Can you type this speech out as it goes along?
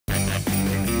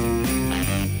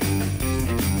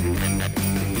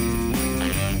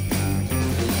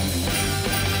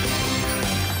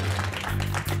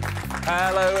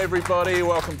Hello, everybody.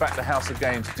 Welcome back to House of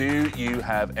Games. Do you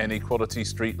have any Quality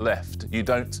Street left? You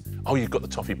don't? Oh, you've got the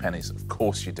toffee pennies. Of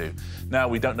course you do. Now,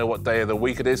 we don't know what day of the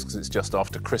week it is because it's just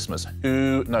after Christmas.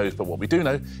 Who knows? But what we do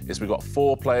know is we've got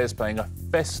 4 players playing a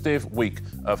festive week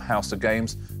of House of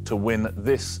Games to win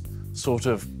this sort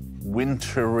of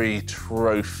wintry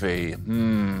trophy.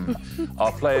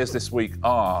 Our players this week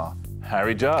are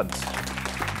Harry Judd,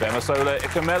 Gbemisola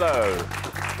Ikumelo,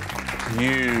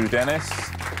 Hugh Dennis,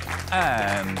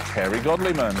 and Kerry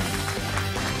Godliman.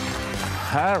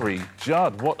 Harry,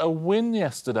 Judd, what a win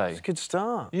yesterday. It's a good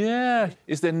start. Yeah.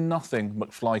 Is there nothing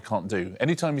McFly can't do?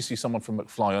 Anytime you see someone from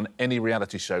McFly on any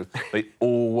reality show, they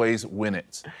always win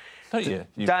it. Don't you?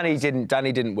 Danny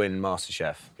didn't win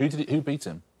MasterChef. Who beat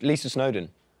him? Lisa Snowden.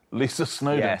 Lisa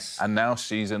Snowden. Yes. And now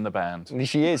she's in the band.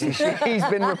 She is. He's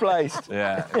been replaced.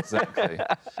 Yeah, exactly.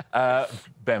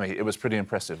 Bemi, it was pretty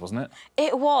impressive, wasn't it?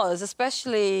 It was,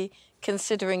 especially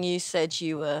considering you said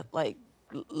you were, like,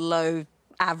 low,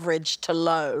 average to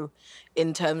low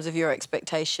in terms of your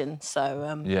expectation.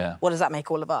 So, yeah. What does that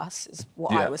make all of us, is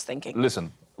what I was thinking.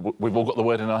 Listen, we've all got the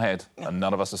word in our head, and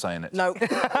none of us are saying it. No.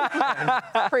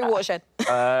 Pre-watershed.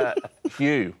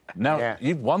 Hugh, now,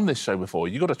 you've won this show before.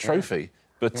 You got a trophy,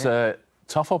 but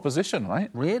tough opposition, right?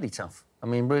 Really tough. I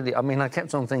mean, I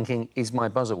kept on thinking, is my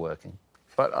buzzer working?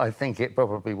 But I think it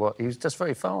probably was. He was just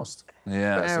very fast.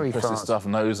 Yeah, very impressive fast stuff.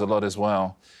 Knows a lot as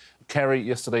well. Kerry,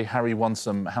 yesterday, Harry won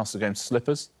some House of Games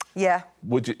slippers. Yeah.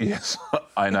 Would you? Yes,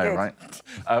 I know, right?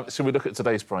 Should we look at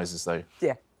today's prizes, though?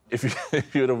 Yeah. If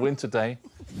you were to win today,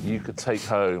 you could take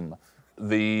home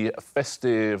the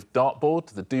festive dartboard,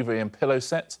 the duvet and pillow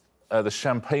set, the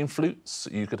champagne flutes.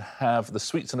 You could have the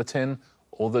sweets in a tin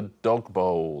or the dog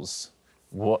bowls.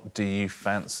 What do you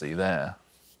fancy there?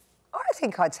 I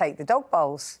think I'd take the dog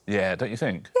bowls. Yeah, don't you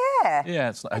think? Yeah. Yeah,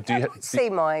 it's like... I can't see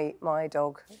my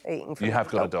dog eating from You have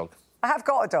got a dog? I have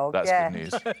got a dog, That's yeah. good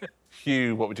news.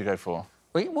 Hugh, what would you go for?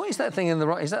 Wait, what is that thing in the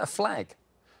right? Is that a flag?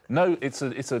 No, it's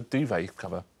a duvet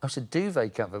cover. Oh, it's a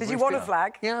duvet cover. Did you want a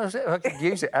flag? Yeah, I could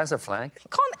use it as a flag.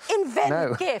 Can't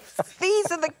invent gifts.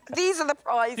 These are the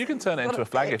prizes. You can turn it into a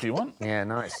flag if you want. Yeah,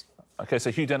 nice. OK,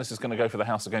 so Hugh Dennis is going to go for the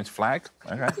House of Games flag.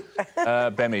 OK.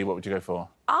 Bemi, what would you go for?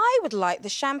 I would like the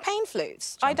champagne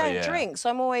flutes. I don't drink, so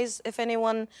I'm always, if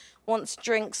anyone wants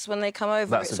drinks when they come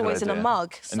over, it's always in a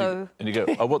mug. And you go,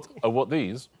 what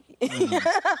these?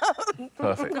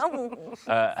 Perfect.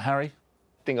 Harry?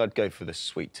 I think I'd go for the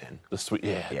sweet tin. The sweet,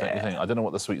 don't you think? I don't know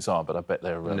what the sweets are, but I bet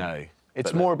they're... no.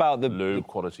 It's more about the... low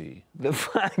quality. The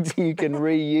fact you can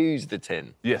reuse the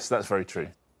tin. Yes, that's very true.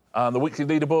 The weekly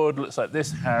leaderboard looks like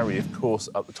this. Harry, of course,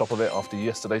 at the top of it after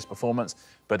yesterday's performance,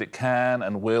 but it can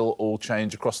and will all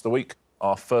change across the week.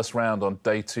 Our first round on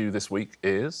day 2 this week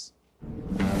is...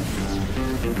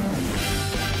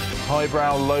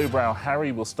 highbrow, lowbrow.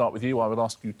 Harry, we'll start with you. I will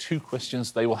ask you 2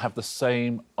 questions. They will have the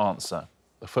same answer.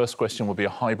 The first question will be a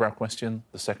highbrow question.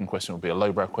 The second question will be a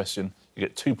lowbrow question. You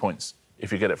get 2 points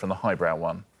if you get it from the highbrow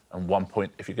one, and 1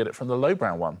 point if you get it from the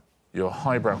lowbrow one. Your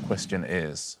highbrow question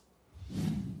is...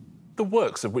 the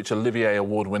works of which Olivier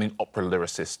Award-winning opera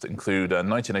lyricist include a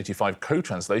 1985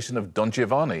 co-translation of Don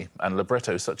Giovanni and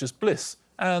librettos such as Bliss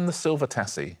and The Silver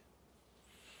Tassie.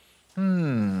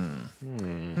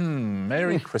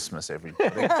 Merry Christmas,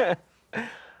 everybody.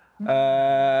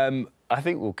 I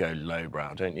think we'll go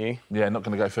lowbrow, don't you? Yeah, not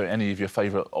going to go for any of your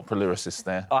favourite opera lyricists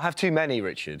there. I have too many,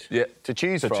 Richard. Yeah. To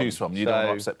choose from. You don't want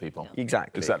to upset people.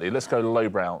 Exactly. Exactly. Let's go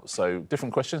lowbrow. So,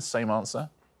 different questions, same answer.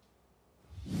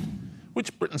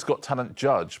 Which Britain's Got Talent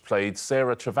judge played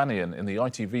Sarah Trevanian in the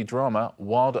ITV drama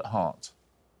Wild at Heart?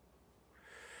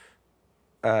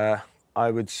 I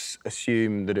would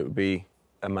assume that it would be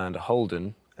Amanda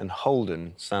Holden, and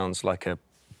Holden sounds like a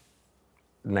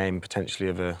name potentially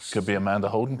of a... Could be Amanda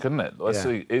Holden, couldn't it? Let's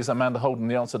see. Is Amanda Holden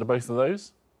the answer to both of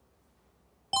those?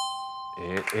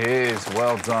 It is.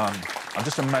 Well done. I'm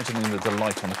just imagining the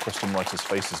delight on the question writers'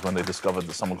 faces when they discovered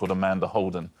that someone called Amanda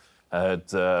Holden had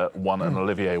won an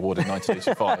Olivier Award in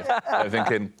 1985. They're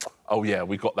thinking, oh, yeah,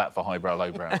 we got that for highbrow,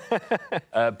 lowbrow.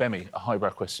 Bemi, a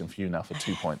highbrow question for you now for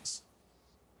 2 points.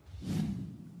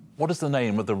 What is the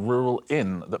name of the rural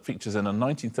inn that features in a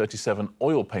 1937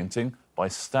 oil painting by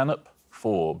Stanhope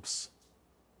Forbes?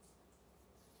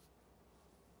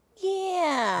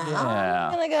 Yeah.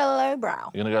 I'm going to go lowbrow.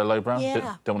 You're going to go lowbrow?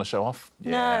 Yeah. Don't want to show off?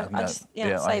 No, I just,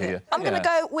 save it. I'm going to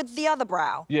go with the other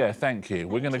brow. Yeah, thank you.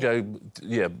 We're going to go,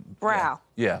 brow.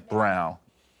 Yeah, brow.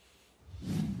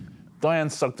 Diane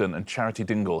Sugden and Charity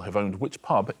Dingle have owned which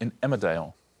pub in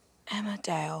Emmerdale?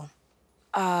 Emmerdale.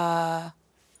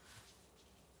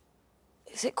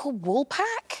 Is it called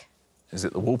Woolpack? Is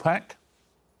it the Woolpack?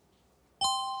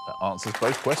 That answers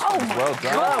both questions. Oh my well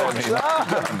done. God. Demi.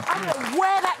 I don't know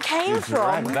where that came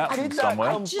from. That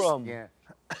from somewhere.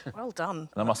 Yeah. Well done.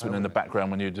 That must have been in the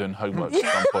background when you were doing homework at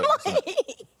some point. Wasn't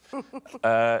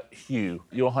it? Hugh,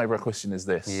 your highbrow question is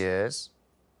this. Yes.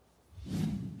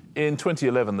 In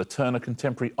 2011, the Turner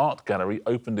Contemporary Art Gallery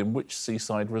opened in which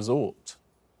seaside resort?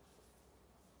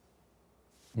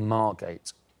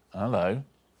 Margate. Hello.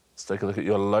 Let's take a look at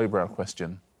your lowbrow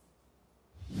question.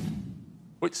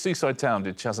 Which seaside town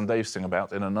did Chas and Dave sing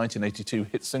about in a 1982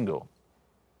 hit single?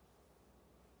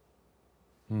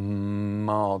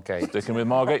 Margate. Sticking with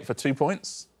Margate for 2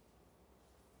 points.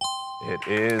 It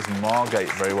is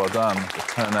Margate. Very well done. The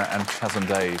Turner and Chas and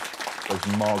Dave,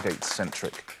 both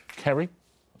Margate-centric. Kerry,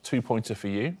 a 2-pointer for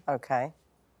you. OK.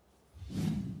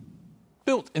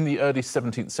 Built in the early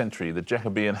 17th century, the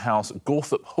Jacobean house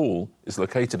Gawthorpe Hall is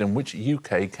located in which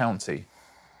UK county?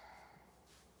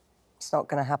 It's not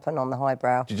going to happen on the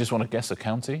highbrow. Do you just want to guess a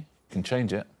county? You can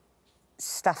change it.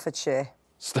 Staffordshire.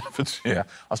 Staffordshire.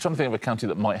 I was trying to think of a county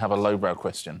that might have a lowbrow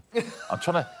question. I'm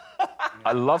trying to...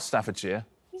 I love Staffordshire,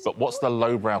 but what's the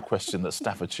lowbrow question that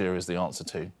Staffordshire is the answer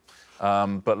to?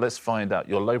 But let's find out.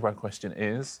 Your lowbrow question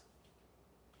is...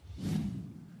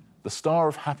 The star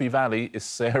of Happy Valley is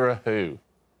Sarah who?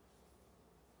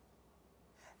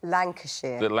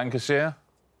 Lancashire. Is it Lancashire?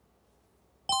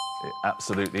 It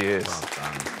absolutely is. Well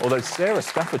done. Although Sarah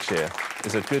Staffordshire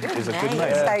is a good name.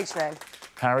 Stage name.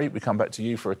 Harry, we come back to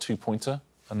you for a 2-pointer.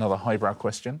 Another highbrow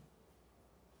question.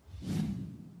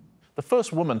 The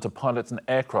first woman to pilot an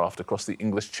aircraft across the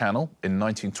English Channel in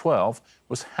 1912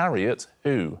 was Harriet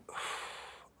who?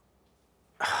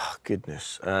 Oh,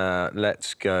 goodness.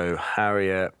 Let's go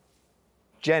Harriet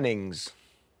Jennings.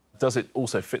 Does it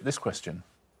also fit this question?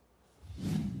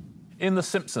 In The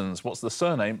Simpsons, what's the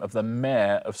surname of the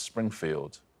mayor of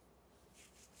Springfield?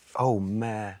 Oh,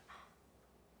 Mayor.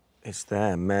 It's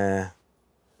there, Mayor.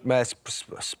 Mayor...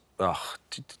 Oh,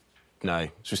 no.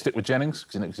 Should we stick with Jennings?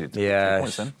 Yeah. 2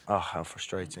 points then. Oh, how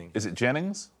frustrating. Is it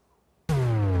Jennings?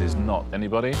 It is not.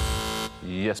 Anybody?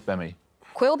 Yes, Bemi.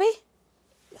 Quilby?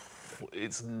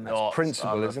 It's not.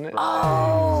 Principal, isn't it?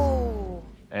 Oh.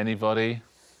 Anybody?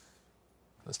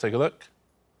 Let's take a look.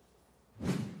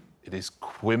 It is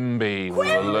Quimby. We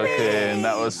were looking.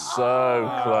 That was so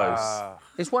close.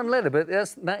 It's one letter, but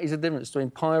that is the difference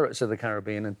between Pirates of the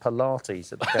Caribbean and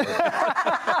Pilates of the Caribbean.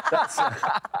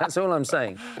 That's all I'm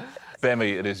saying.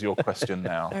 Bemi, it is your question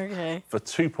now. OK. For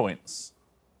 2 points.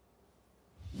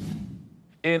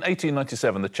 In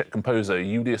 1897, the Czech composer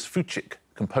Julius Fučík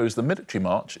composed the military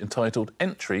march entitled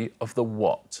Entry of the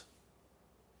what?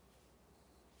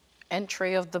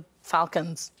 Entry of the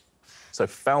Falcons. So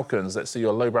Falcons, let's see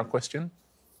your lowbrow question.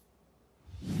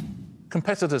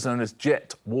 Competitors known as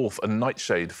Jet, Wolf and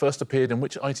Nightshade first appeared in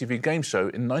which ITV game show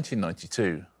in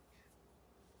 1992?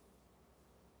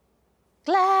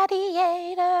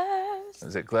 Gladiators.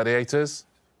 Is it Gladiators?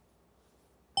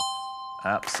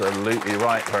 Absolutely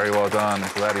right. Very well done,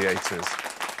 Gladiators.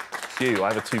 Hugh,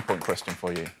 I have a 2-point question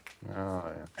for you. Oh,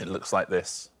 yeah. It looks like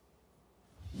this.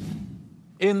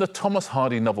 In the Thomas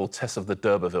Hardy novel Tess of the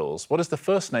D'Urbervilles, what is the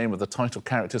first name of the title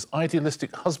character's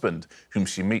idealistic husband whom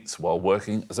she meets while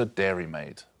working as a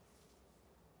dairymaid?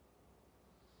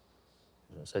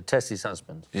 So Tessie's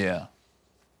husband. Yeah.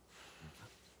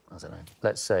 I don't know.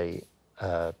 Let's say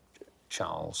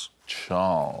Charles.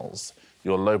 Charles.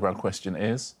 Your lowbrow question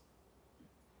is...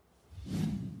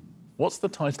 What's the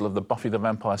title of the Buffy the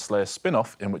Vampire Slayer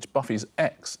spin-off in which Buffy's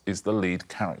ex is the lead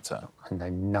character? I know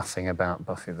nothing about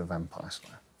Buffy the Vampire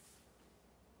Slayer.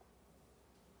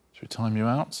 Should we time you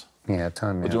out? Yeah,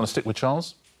 time me Or do you want to stick with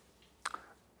Charles?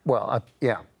 Well,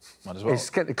 yeah. Might as well. It's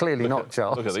clearly not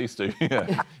Charles. Look at these two.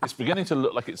 Yeah. It's beginning to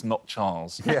look like it's not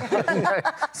Charles. Yeah, no,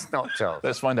 it's not Charles.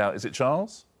 Let's find out. Is it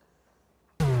Charles?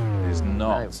 It is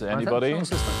not. No. Anybody? I thought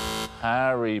Charles was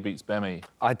Harry beats Bemi.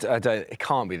 I don't... It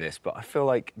can't be this, but I feel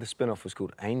like the spin-off was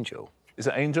called Angel. Is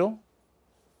it Angel?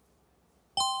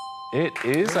 It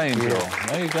is Angel. Yeah.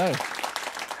 There you go.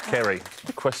 Kerry,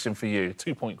 a question for you,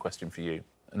 2-point question for you,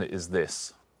 and it is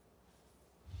this.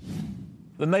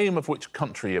 The name of which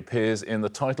country appears in the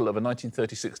title of a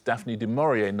 1936 Daphne du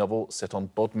Maurier novel set on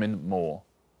Bodmin Moor?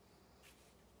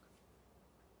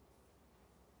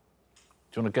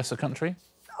 Do you want to guess a country?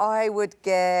 I would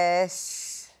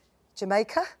guess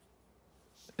Jamaica.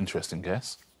 Interesting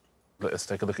guess. Let's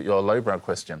take a look at your lowbrow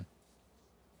question.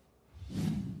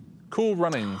 Cool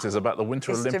Runnings is about the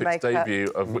Winter It's Olympics Jamaica.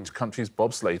 debut of which country's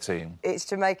bobsleigh team? It's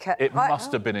Jamaica. It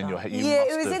must have been in your head. You Yeah,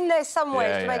 must it was have. in there somewhere.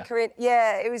 Yeah, Jamaica.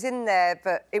 Yeah, it was in there,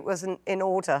 but it wasn't in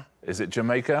order. Is it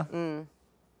Jamaica?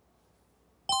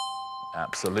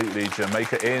 Absolutely.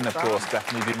 Jamaica in, of course.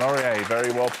 Daphne du Maurier.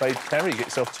 Very well played, Kerry. Get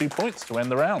yourself 2 points to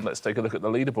end the round. Let's take a look at the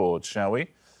leaderboard, shall we?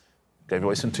 Gave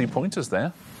away some 2 pointers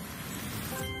there.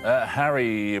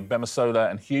 Harry, Gbemisola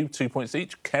and Hugh, 2 points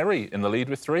each. Kerry in the lead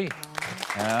with 3.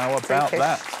 How about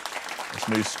that? Let's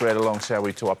move straight along, shall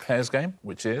we, to our pairs game,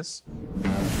 which is...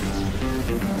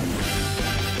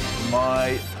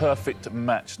 my perfect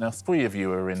match. Now, 3 of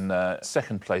you are in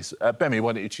second place. Bemi,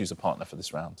 why don't you choose a partner for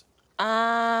this round?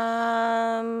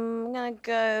 I'm going to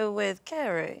go with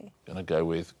Kerry. Going to go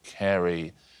with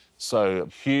Kerry. So,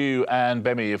 Hugh and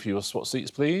Bemi, if you will swap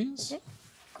seats, please. Okay.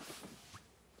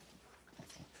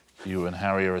 Hugh and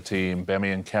Harry are a team.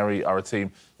 Bemi and Kerry are a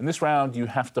team. In this round, you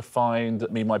have to find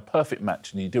me my perfect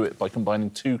match, and you do it by combining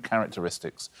 2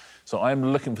 characteristics. So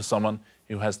I'm looking for someone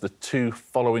who has the 2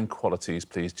 following qualities,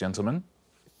 please, gentlemen.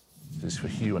 This is for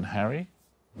Hugh and Harry.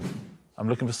 I'm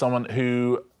looking for someone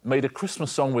who made a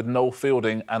Christmas song with Noel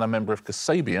Fielding and a member of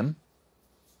Kasabian,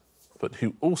 but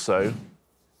who also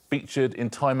featured in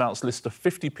Time Out's list of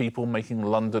 50 people making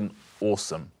London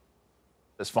awesome.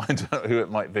 Let's find out who it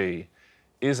might be.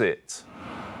 Is it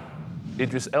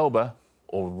Idris Elba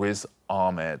or Riz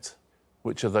Ahmed?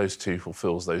 Which of those 2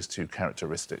 fulfills those 2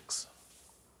 characteristics?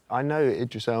 I know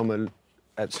Idris Elba.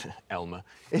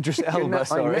 Idris Elba,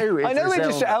 sorry. I know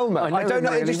Idris Elba. I don't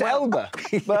know really Idris well. Elba,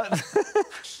 but...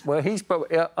 Well, he's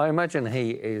probably... I imagine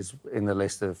he is in the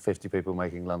list of 50 people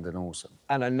making London awesome.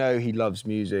 And I know he loves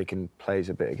music and plays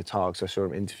a bit of guitar, because I saw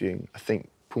him interviewing, I think,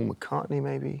 Paul McCartney,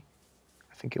 maybe?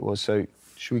 I think it was. So,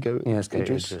 should we go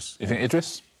Idris? You think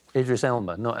Idris? Idris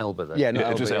Elba, not Elba, though. Yeah,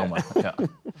 not Idris Elba, Elba,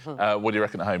 yeah. What do you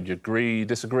reckon at home? Do you agree,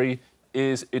 disagree?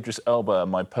 Is Idris Elba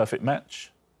my perfect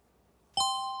match?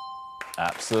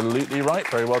 Absolutely right.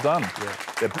 Very well done. Yeah.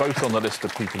 They're both on the list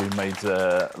of people who made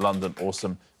London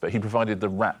awesome, but he provided the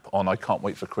rap on I Can't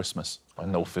Wait for Christmas by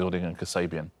Noel Fielding and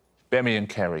Kasabian. Bemi and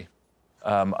Kerry,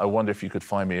 I wonder if you could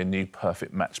find me a new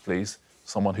perfect match, please.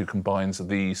 Someone who combines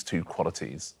these 2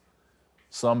 qualities.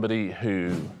 Somebody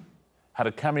who had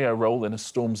a cameo role in a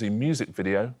Stormzy music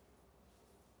video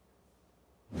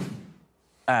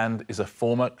and is a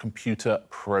former computer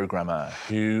programmer.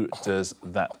 Who does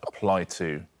that apply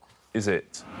to? Is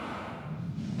it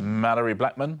Mallory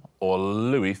Blackman or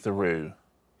Louis Theroux?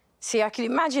 See, I can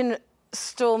imagine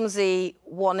Stormzy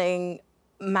wanting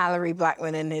Mallory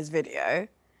Blackman in his video,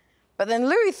 but then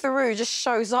Louis Theroux just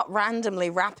shows up randomly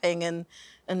rapping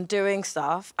and doing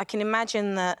stuff. I can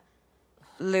imagine that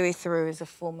Louis Theroux is a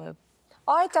former...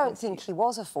 I don't think he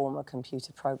was a former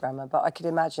computer programmer, but I could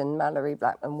imagine Mallory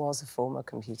Blackman was a former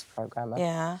computer programmer.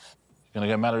 Yeah. You're going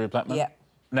to go Mallory Blackman? Yeah.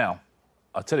 Now,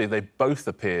 I'll tell you, they both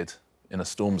appeared in a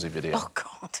Stormzy video. Oh,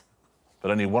 God.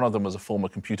 But only one of them was a former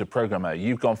computer programmer.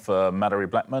 You've gone for Mallory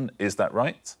Blackman. Is that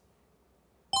right?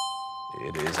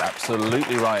 It is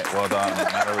absolutely right. Well done,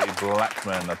 Mallory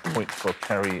Blackman. A point for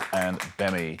Kerry and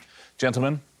Bemi.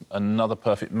 Gentlemen, another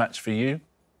perfect match for you.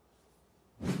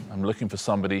 I'm looking for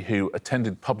somebody who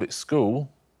attended public school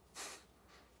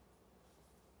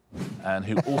and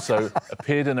who also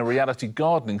appeared in a reality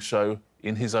gardening show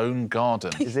in his own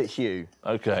garden. Is it Hugh?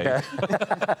 OK.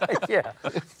 Yeah,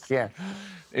 yeah.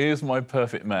 Here's my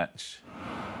perfect match.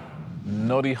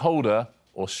 Noddy Holder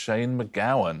or Shane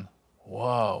McGowan?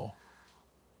 Whoa.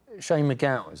 Shane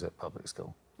McGowan was at public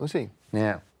school. Was he?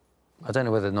 Yeah. I don't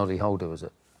know whether Noddy Holder was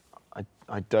at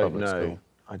I don't public know. school.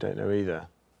 I don't know either.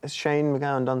 Has Shane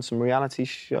McGowan done some reality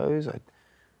shows?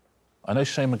 I know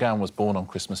Shane McGowan was born on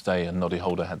Christmas Day and Noddy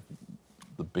Holder had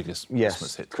the biggest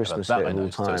Christmas hit. Christmas that hit I know.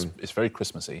 of all time. So it's very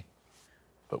Christmassy.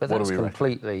 But what that's do we reckon?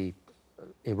 completely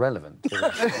irrelevant.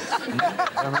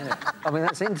 I mean,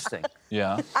 that's interesting.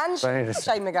 Yeah. And Very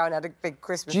interesting. Shane McGowan had a big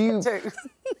Christmas hit too.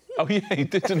 Oh, yeah, he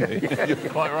did, didn't he? You're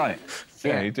quite right.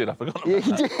 Yeah, he did. I forgot about Yeah, that.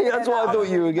 he did. That's what I thought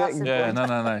you were getting. Yeah,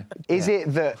 no. Is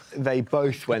it that they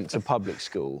both went to public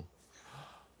school?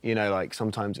 You know, like,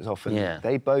 sometimes it's often... Yeah.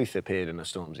 They both appeared in a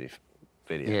Stormzy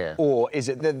video. Yeah. Or is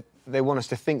it that they want us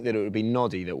to think that it would be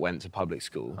Noddy that went to public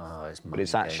school, Oh, it's but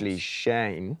it's mind actually games.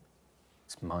 Shane?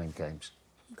 It's mind games.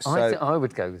 So- I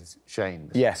would go with Shane.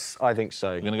 Yes, I think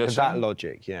so. gonna go With that Shane?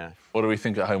 logic, yeah. What do we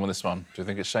think at home on this one? Do you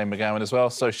think it's Shane McGowan as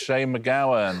well? So Shane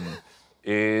McGowan,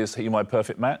 is he my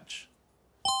perfect match?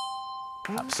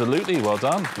 Absolutely, well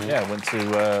done. Yeah, went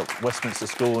to Westminster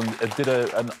School and did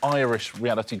an Irish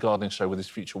reality gardening show with his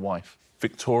future wife.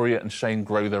 Victoria and Shane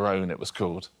Grow Their Own, it was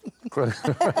called.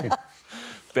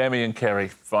 Bemi and Kerry,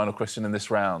 final question in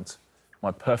this round.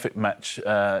 My perfect match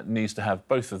needs to have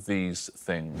both of these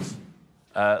things.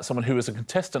 Someone who was a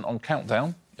contestant on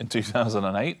Countdown in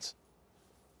 2008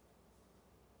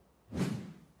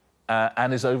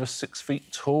 and is over 6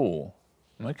 feet tall.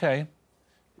 OK.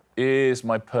 Is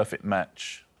my perfect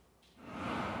match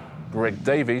Greg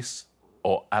Davies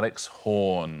or Alex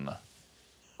Horne?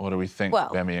 What do we think, Well,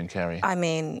 Gbemi and Kerry? I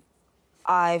mean,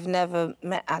 I've never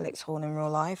met Alex Horne in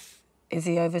real life. Is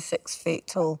he over 6 feet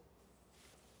tall?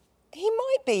 He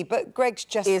might be, but Greg's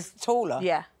just taller.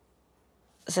 Yeah.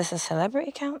 Is this a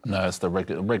celebrity count? No, it's the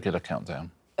regular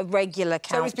countdown. A regular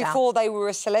So it was countdown. before they were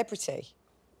a celebrity.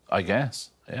 I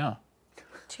guess, yeah.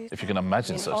 If you can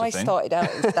imagine such a I thing. started out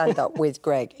in stand-up with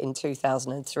Greg in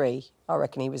 2003. I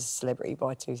reckon he was a celebrity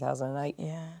by 2008.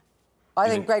 Yeah. I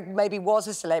think Greg maybe was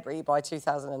a celebrity by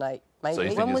 2008. Maybe. So you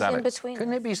think When it's was in Alex? between?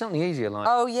 Couldn't it be something easier, like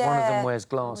Oh, one of yeah. them wears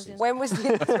glasses? When was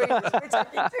the in-between? We're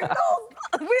taking too long.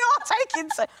 We are taking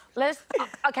so. Let's.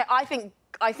 Okay, I think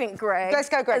Greg. Let's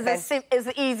go, Greg, Is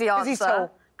the easy answer. he's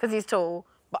tall. Because he's tall.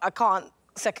 But I can't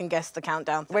second guess the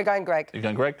countdown. We're going Greg. You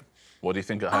going, Greg? What do you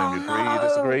think at home? You agree, no.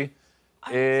 disagree?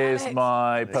 Is Alex.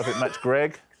 my perfect match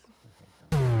Greg?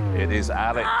 It is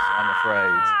Alex, I'm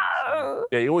afraid.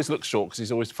 Yeah, he always looks short because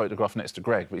he's always photographed next to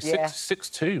Greg, but he's Yeah.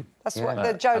 6'2". That's what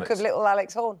the joke Alex. of little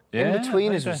Alex Horne. Yeah,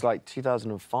 In-Betweeners there was you like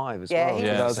 2005 as Yeah, well. he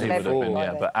was go. Yeah, so he would have been, 2004.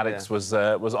 yeah. But Alex was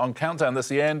on countdown. That's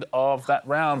the end of that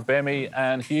round. Gbemi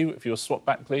and Hugh, if you'll swap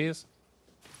back, please.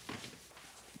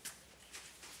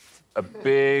 A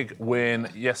big win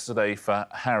yesterday for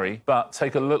Harry, but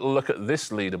take a little look at this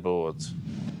leaderboard.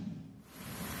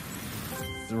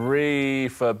 3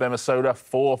 for Gbemisola,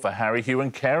 4 for Harry, Hugh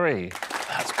and Kerry.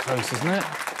 That's close, isn't it?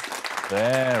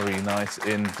 Very nice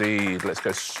indeed. Let's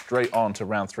go straight on to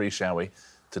round 3, shall we?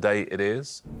 Today it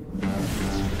is...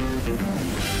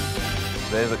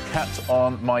 There's a cat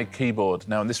on my keyboard.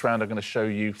 Now, in this round, I'm going to show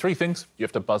you 3 things. You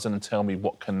have to buzz in and tell me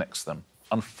what connects them.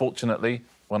 Unfortunately,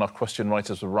 when our question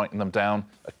writers were writing them down,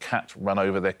 a cat ran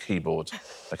over their keyboard.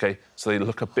 OK, so they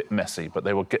look a bit messy, but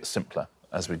they will get simpler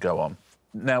as we go on.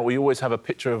 Now, we always have a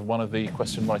picture of one of the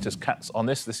question writers' cats on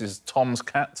this. This is Tom's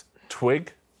cat,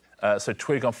 Twig. So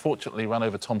Twig, unfortunately, ran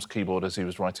over Tom's keyboard as he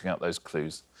was writing out those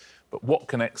clues. But what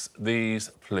connects these,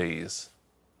 please?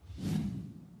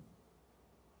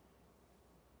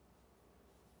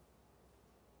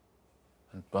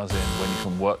 And buzz in when you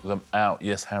can work them out.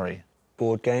 Yes, Harry.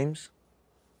 Board games.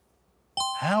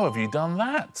 How have you done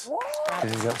that?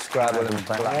 Because you've got Scrabble and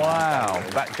Black. Wow.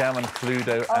 Backgammon,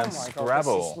 Cluedo Oh, and my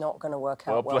Scrabble. God, this is not going to work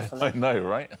out well for I me. know,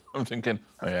 right? I'm thinking,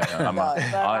 oh, yeah, I'm No. out.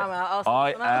 out.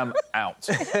 I am out.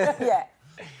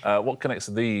 Yeah. What connects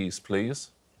these, please?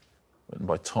 Written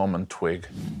by Tom and Twig.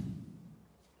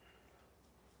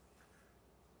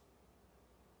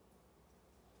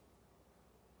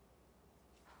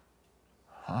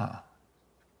 Ah.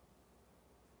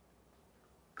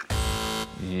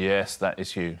 Yes, that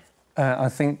is you. I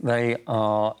think they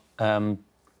are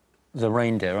the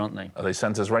reindeer, aren't they? Are they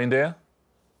Santa's reindeer?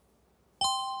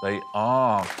 They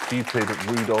are Cupid,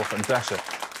 Rudolph and Dasher.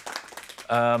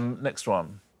 Next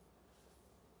one.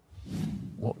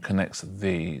 What connects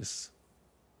these?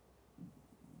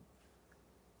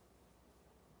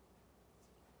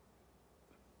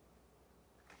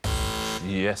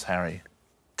 Yes, Harry.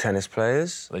 Tennis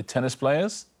players. Are they tennis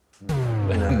players?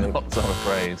 They're not, I'm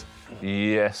afraid.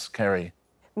 Yes, Kerry.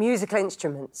 Musical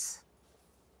instruments.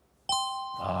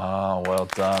 Ah, well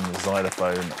done.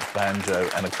 Xylophone, banjo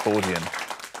and accordion.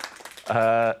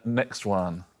 Next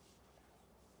one.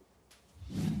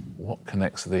 What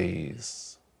connects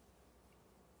these?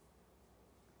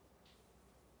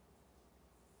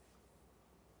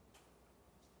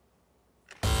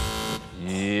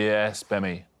 Yes,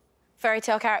 Gbemi. Fairy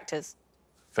tale characters.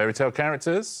 Fairy tale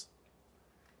characters?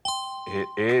 It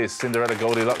is Cinderella,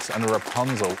 Goldilocks and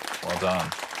Rapunzel. Well done.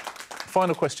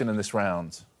 Final question in this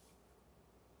round.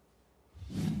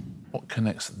 What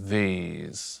connects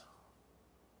these?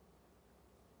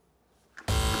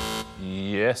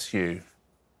 Yes, Hugh.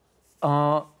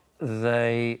 Are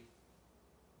they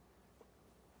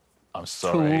I'm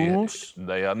sorry. tools?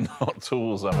 They are not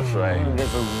tools, I'm afraid.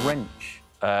 There's a wrench.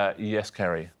 Yes,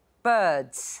 Kerry.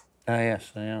 Birds.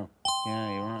 Yes, they are.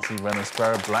 Yeah, you're right. See Wren and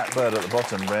Sparrow, Blackbird at the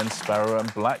bottom. Wren, Sparrow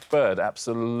and Blackbird,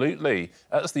 absolutely.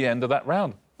 That's the end of that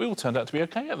round. We all turned out to be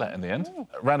OK at that in the end.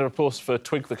 Round of applause for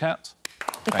Twig the cat.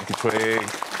 Thank you, Twig.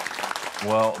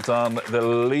 Well done. The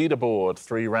leaderboard,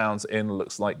 3 rounds in,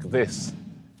 looks like this.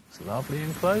 It's lovely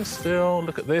and close still.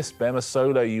 Look at this.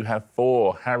 Gbemisola, you have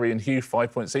 4. Harry and Hugh,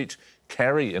 5 points each.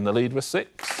 Kerry in the lead with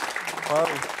 6. Whoa.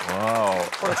 Wow.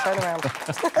 What a turnaround.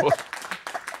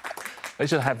 They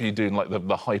should have you doing, like,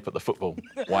 the hype at the football.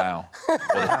 Wow. What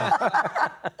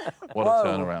a Whoa.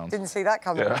 turnaround. Didn't see that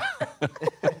coming.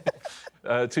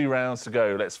 Yeah. 2 rounds to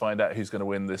go. Let's find out who's going to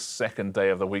win this second day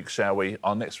of the week, shall we?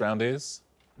 Our next round is...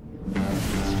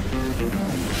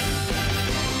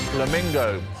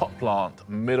 Flamingo, pot plant,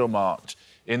 Middlemarch.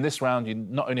 In this round, you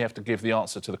not only have to give the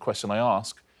answer to the question I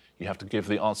ask, you have to give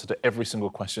the answer to every single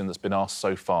question that's been asked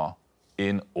so far,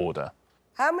 in order.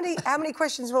 How many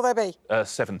questions will there be?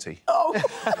 70. Oh!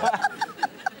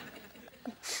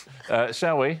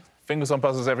 Shall we? Fingers on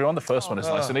buzzers, everyone. The first one is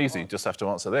nice and easy. You just have to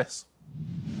answer this.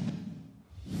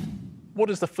 What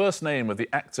is the first name of the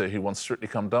actor who won Strictly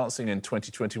Come Dancing in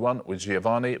 2021 with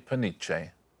Giovanni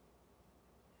Pernice?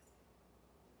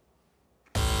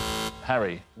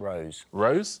 Harry. Rose.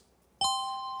 Rose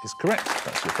is correct.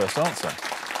 That's your first answer.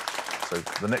 So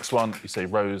the next one, you say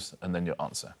Rose and then your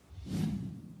answer.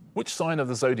 Which sign of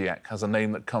the zodiac has a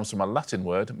name that comes from a Latin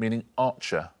word meaning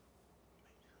archer?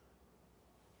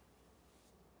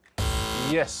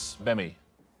 Yes, Gbemi.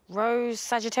 Rose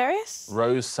Sagittarius?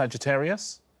 Rose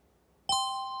Sagittarius?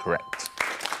 Correct.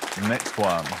 Next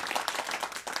one.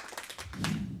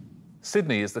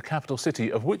 Sydney is the capital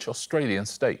city of which Australian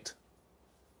state?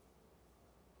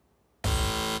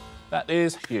 That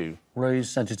is Hugh. Rose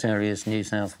Sagittarius, New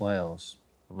South Wales.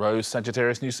 Rose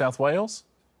Sagittarius, New South Wales?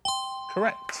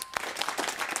 Correct.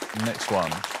 Next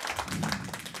one.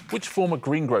 Which former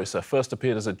greengrocer first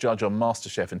appeared as a judge on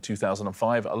MasterChef in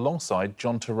 2005 alongside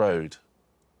John Turode?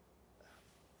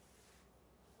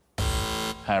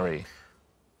 Harry.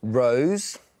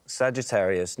 Rose,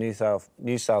 Sagittarius, New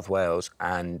South Wales,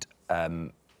 and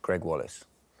Greg Wallace.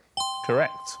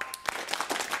 Correct.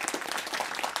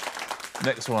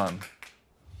 Next one.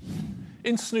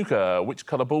 In snooker, which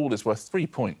colour ball is worth 3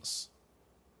 points?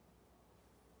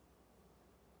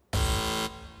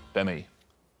 Gbemi.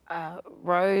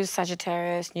 Rose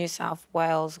Sagittarius, New South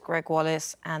Wales, Greg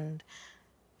Wallace, and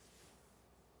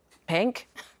pink.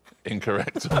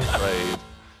 Incorrect, I'm afraid.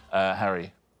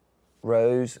 Harry.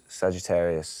 Rose,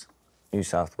 Sagittarius, New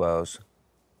South Wales,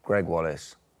 Greg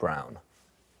Wallace, brown.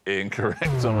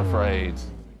 Incorrect, I'm afraid.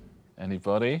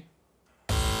 Anybody?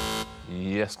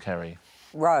 Yes, Kerry.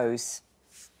 Rose.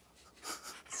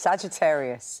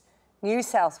 Sagittarius. New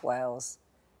South Wales.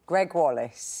 Greg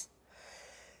Wallace.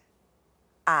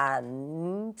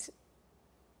 And...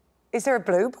 is there a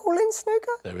blue ball in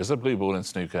snooker? There is a blue ball in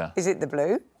snooker. Is it the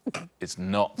blue? It's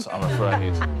not, I'm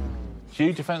afraid.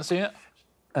 Hugh, do you fancy it?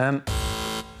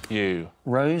 Hugh.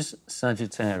 Rose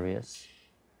Sagittarius,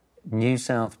 New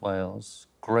South Wales,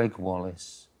 Greg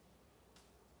Wallace,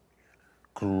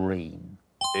 green.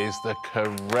 Is the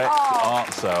correct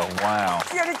answer. Wow.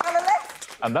 The only colour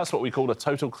left. And that's what we call a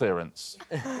total clearance.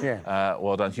 Yeah.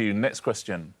 Well done, Hugh. Next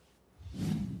question.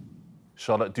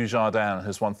 Charlotte Dujardin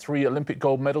has won 3 Olympic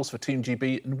gold medals for Team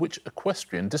GB in which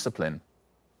equestrian discipline?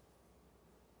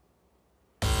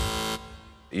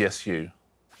 Yes, Hugh.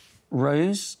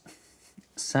 Rose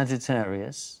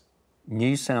Sagittarius,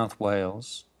 New South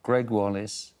Wales, Greg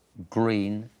Wallace,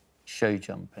 green, show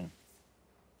jumping.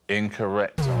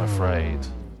 Incorrect, I'm afraid.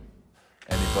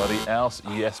 Anybody else?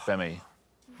 Yes, Gbemi.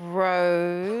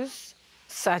 Rose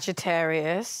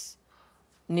Sagittarius,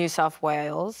 New South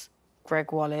Wales,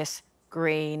 Greg Wallace,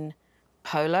 green,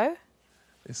 polo.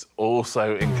 It's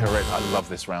also incorrect. I love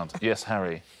this round. Yes,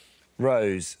 Harry.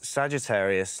 Rose,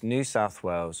 Sagittarius, New South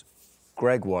Wales,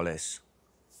 Greg Wallace,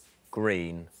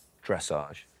 green,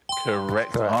 dressage.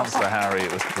 Correct answer, Harry.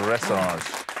 It was dressage.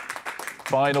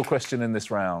 Final question in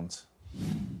this round.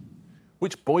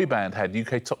 Which boy band had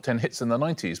UK top 10 hits in the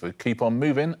 90s with Keep On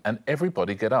Moving and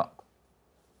Everybody Get Up?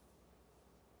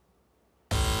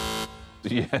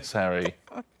 Yes, Harry.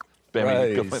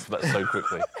 Gbemi, you went for that so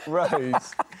quickly.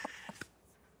 Rose.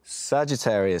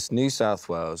 Sagittarius, New South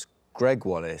Wales, Greg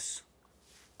Wallace,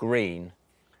 green,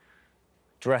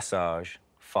 dressage,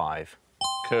 5.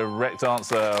 Correct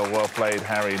answer. Well played,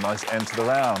 Harry. Nice end to the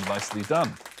round. Nicely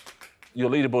done. Your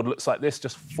leaderboard looks like this.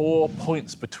 Just 4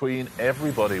 points between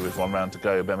everybody with 1 round to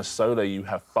go. Gbemisola, you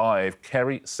have 5.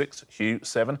 Kerry, 6. Hugh,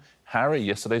 7. Harry,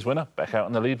 yesterday's winner, back out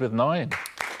in the lead with 9.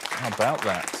 How about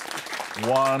that?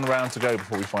 1 round to go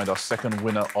before we find our second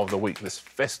winner of the week, this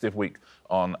festive week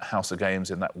on House of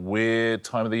Games in that weird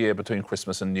time of the year between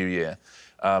Christmas and New Year.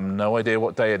 No idea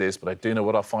what day it is, but I do know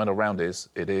what our final round is.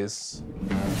 It is...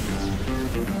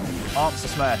 Answer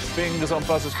smash. Fingers on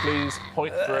buzzers, please.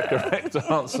 Point for a correct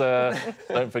answer.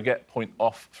 Don't forget, point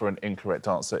off for an incorrect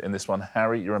answer in this one.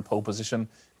 Harry, you're in pole position.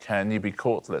 Can you be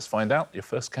caught? Let's find out. Your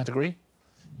first category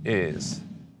is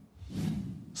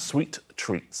sweet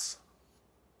treats.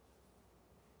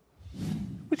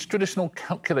 Which traditional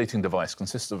calculating device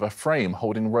consists of a frame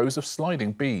holding rows of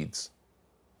sliding beads?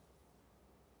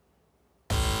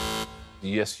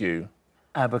 Yes, you.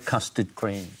 Custard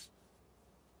cream.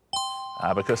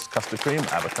 Abacus custard cream,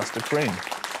 custard cream.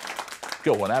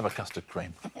 Go on, custard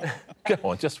cream. Go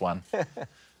on, just one.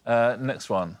 Next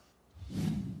one.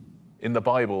 In the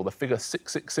Bible, the figure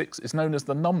 666 is known as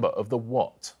the number of the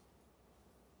what?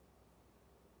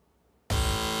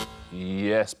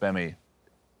 Yes, Gbemi.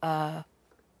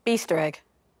 Easter egg.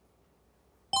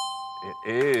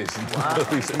 It is. Wow.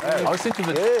 I was thinking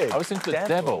the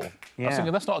devil. Yeah. I was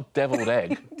thinking that's not a deviled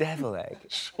egg. Devil egg.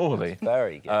 Surely.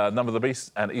 Very good. Number of the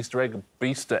beast and Easter egg,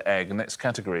 beaster egg. Next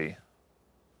category.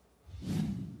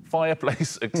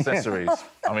 Fireplace accessories.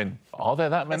 I mean, are there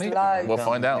that many? There's loads. We'll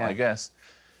find out, Yeah. I guess.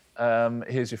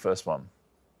 Here's your first one.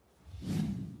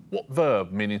 What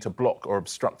verb, meaning to block or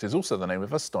obstruct, is also the name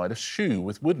of a style of shoe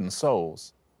with wooden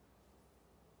soles?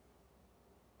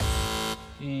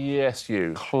 Yes,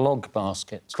 you. Clog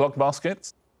basket. Clog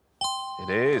baskets?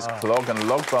 It is. Clog and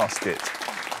log basket.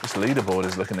 This leaderboard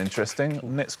is looking interesting.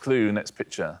 Next clue, next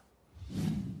picture.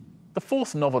 The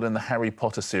fourth novel in the Harry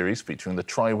Potter series featuring the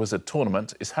Triwizard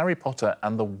Tournament is Harry Potter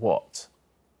and the what?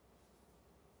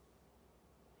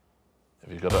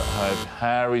 Have you got it?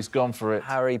 Harry's gone for it.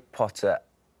 Harry Potter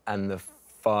and the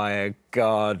Fire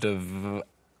Guard of...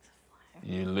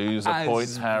 You lose a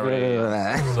point, Harry.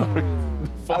 Sorry.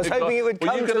 I was hoping it would come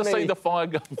to me. Were you going to say the Fire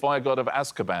God of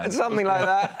Azkaban? Something like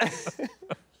that.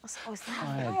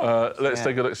 Let's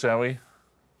take a look, shall we?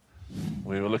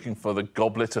 We were looking for the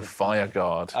Goblet of Fire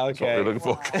Guard. Okay. That's what we were looking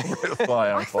for. Goblet of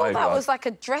Fire I and thought Fire that Guard. was like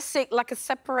a dressing, like a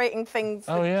separating thing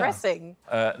for dressing.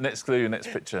 Next clue, next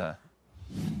picture.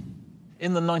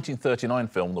 In the 1939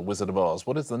 film The Wizard of Oz,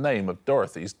 what is the name of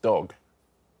Dorothy's dog?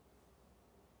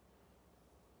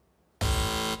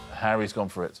 Harry's gone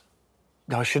for it.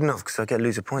 No, I shouldn't have, because I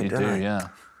lose a point, You don't I? do, yeah.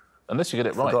 Unless you get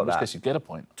it right, in which case you get a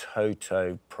point.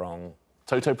 Toto prong.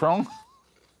 Toto prong?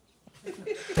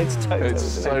 It's Toto. It's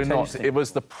so not. It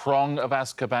was the prong of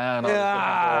Azkaban.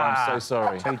 I'm so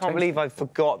sorry. I can't believe I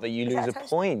forgot that you lose a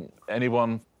point.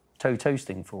 Anyone? Toe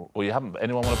toasting fork. Well, you haven't.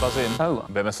 Anyone want to buzz in? Oh.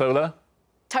 Gbemisola?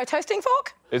 Toe toasting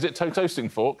fork? Is it toe toasting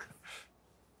fork?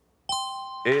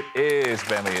 It is,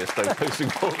 Gbemi. It's toe toasting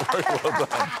fork. Very well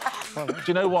done. Do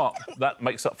you know what? That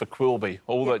makes up for Quilby.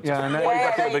 All that Yeah, I know. way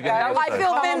back at the beginning. I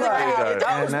feel vindicated.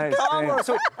 Yeah, no, it's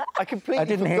true. So I completely I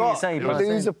didn't hear you forgot. say You buzzing.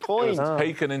 lose a It point. was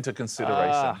taken into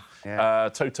consideration. Yeah.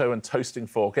 Toto and toasting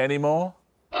fork. Any more?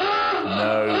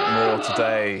 No more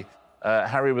today.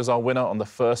 Harry was our winner on the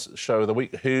first show of the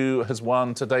week. Who has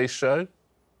won today's show?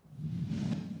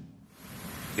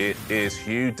 It is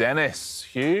Hugh Dennis.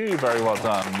 Hugh, very well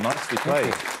done. Nicely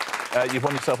played. You've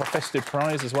won yourself a festive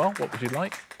prize as well. What would you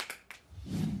like?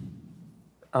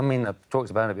 I mean, I've talked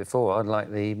about it before. I'd like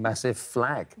the massive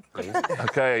flag, please.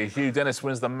 OK, Hugh Dennis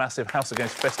wins the massive House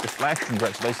Against Festive flag.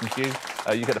 Congratulations, Hugh.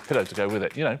 You get a pillow to go with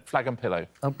it. You know, flag and pillow.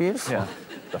 Oh, beautiful. Yeah.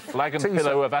 The flag and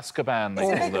pillow of Azkaban, they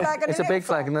call them. It's a big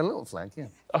flag and a little flag, yeah.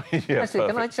 Oh, yeah, Actually,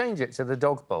 can I perfect. change it to the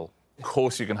dog bowl? Of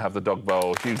course you can have the dog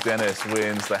bowl. Hugh Dennis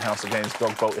wins the House Against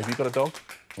Dog Bowl. Have you got a dog?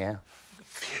 Yeah.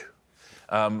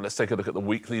 Let's take a look at the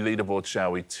weekly leaderboard,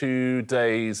 shall we? 2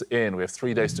 days in. We have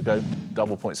 3 days to go.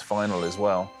 Double points final as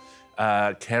well.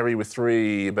 Kerry with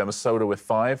 3, Gbemisola with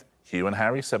 5, Hugh and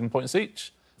Harry 7 points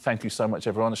each. Thank you so much,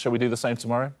 everyone. Shall we do the same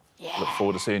tomorrow? Yeah. Look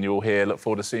forward to seeing you all here. Look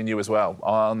forward to seeing you as well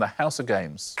on the House of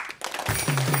Games.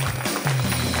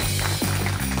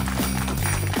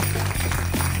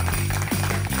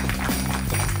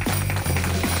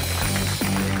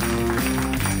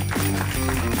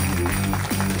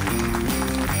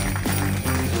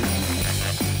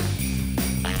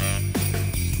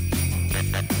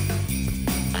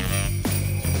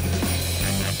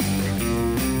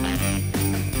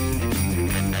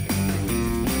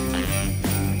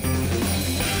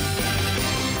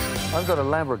 I've got a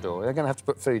Labrador. They're going to have to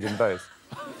put food in both.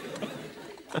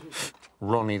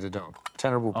 Ronnie the dog.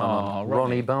 Terrible pun. Oh,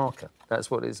 Ronnie Barker. That's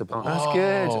what it's about. That's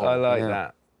good. I like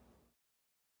that.